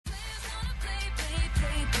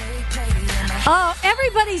Oh,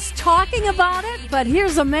 everybody's talking about it, but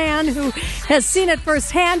here's a man who has seen it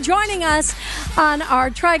firsthand. Joining us on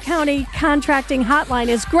our Tri-County Contracting Hotline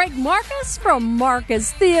is Greg Marcus from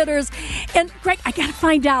Marcus Theaters. And Greg, I got to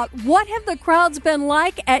find out, what have the crowds been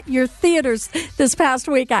like at your theaters this past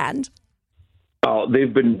weekend? Oh,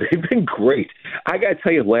 they've been great. I got to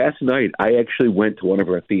tell you, last night I actually went to one of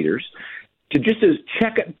our theaters to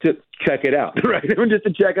check it out, right? Just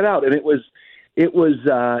to check it out, and it was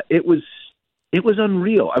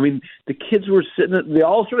unreal. I mean, the kids were sitting; they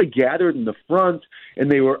all sort of gathered in the front,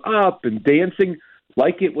 and they were up and dancing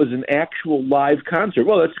like it was an actual live concert.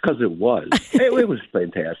 Well, that's because it was. It was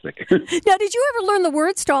fantastic. Now, did you ever learn the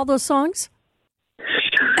words to all those songs?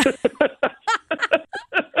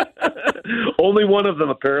 Only one of them,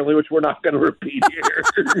 apparently, which we're not going to repeat here.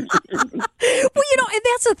 Well, and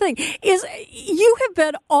that's the thing, is you have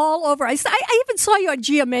been all over. I even saw you on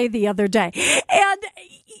GMA the other day, and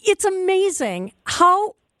it's amazing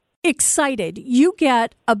how excited you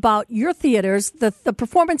get about your theaters, the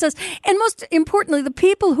performances, and most importantly, the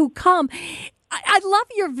people who come. I love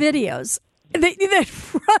your videos that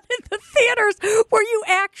run in the theaters where you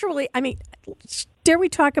actually, dare we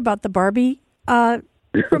talk about the Barbie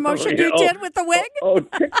promotion you did with the wig?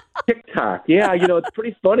 TikTok. Yeah, it's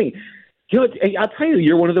pretty funny. I'll tell you,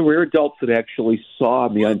 you're one of the rare adults that actually saw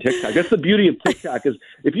me on TikTok. That's the beauty of TikTok, is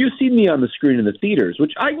if you see me on the screen in the theaters,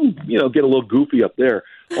 which I can, get a little goofy up there.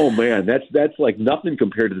 Oh man, that's like nothing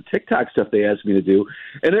compared to the TikTok stuff they ask me to do.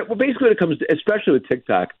 And basically, when it comes to, especially with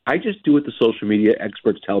TikTok, I just do what the social media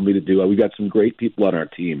experts tell me to do. We got some great people on our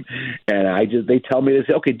team, and they tell me to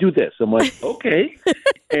say, okay, do this. I'm like, okay,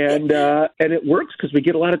 and it works because we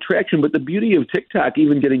get a lot of traction. But the beauty of TikTok,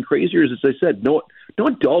 even getting crazier, is, as I said, no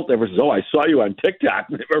adult ever says, "Oh, I saw you on TikTok."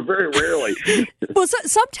 Very rarely. Well,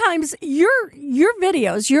 sometimes your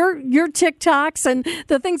videos, your TikToks, and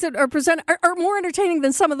the things that are presented are more entertaining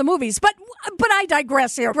than some of the movies. But I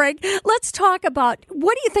digress here, Greg. Let's talk about,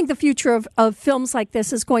 what do you think the future of films like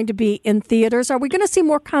this is going to be in theaters? Are we going to see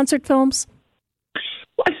more concert films?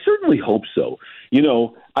 Well, I certainly hope so.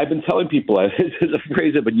 I've been telling people, it's a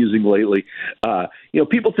phrase I've been using lately,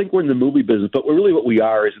 people think we're in the movie business, but really what we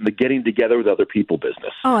are is in the getting together with other people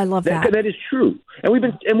business. Oh, I love that. That is true. And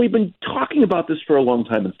we've been talking about this for a long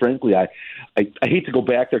time, and frankly, I hate to go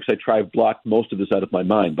back there because I try to block most of this out of my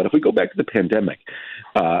mind, but if we go back to the pandemic,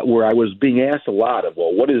 where I was being asked a lot of,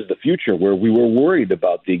 well, what is the future, where we were worried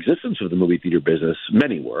about the existence of the movie theater business,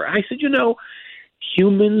 many were, I said,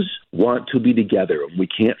 humans want to be together. We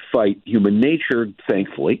can't fight human nature,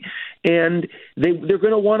 thankfully, and they're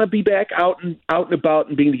going to want to be back out and about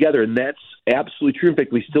and being together, and that's absolutely true. In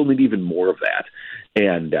fact, we still need even more of that.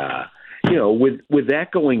 And with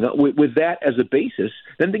that going on, with that as a basis,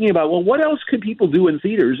 then thinking about, well, what else could people do in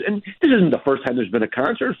theaters? And this isn't the first time there's been a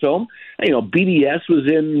concert film. BDS was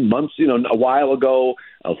in months, a while ago,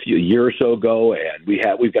 a year or so ago, and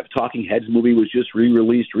we've got the Talking Heads movie was just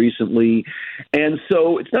re-released recently, and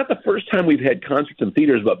so it's not the first time we've had concerts in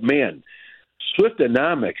theaters. But man,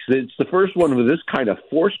 Swiftonomics, it's the first one with this kind of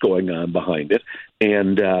force going on behind it,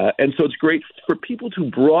 and so it's great for people to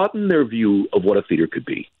broaden their view of what a theater could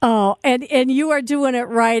be. Oh, and you are doing it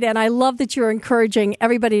right, and I love that you're encouraging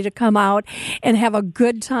everybody to come out and have a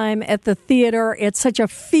good time at the theater. It's such a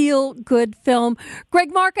feel-good film.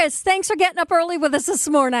 Greg Marcus, thanks for getting up early with us this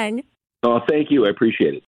morning. Oh, thank you. I appreciate it.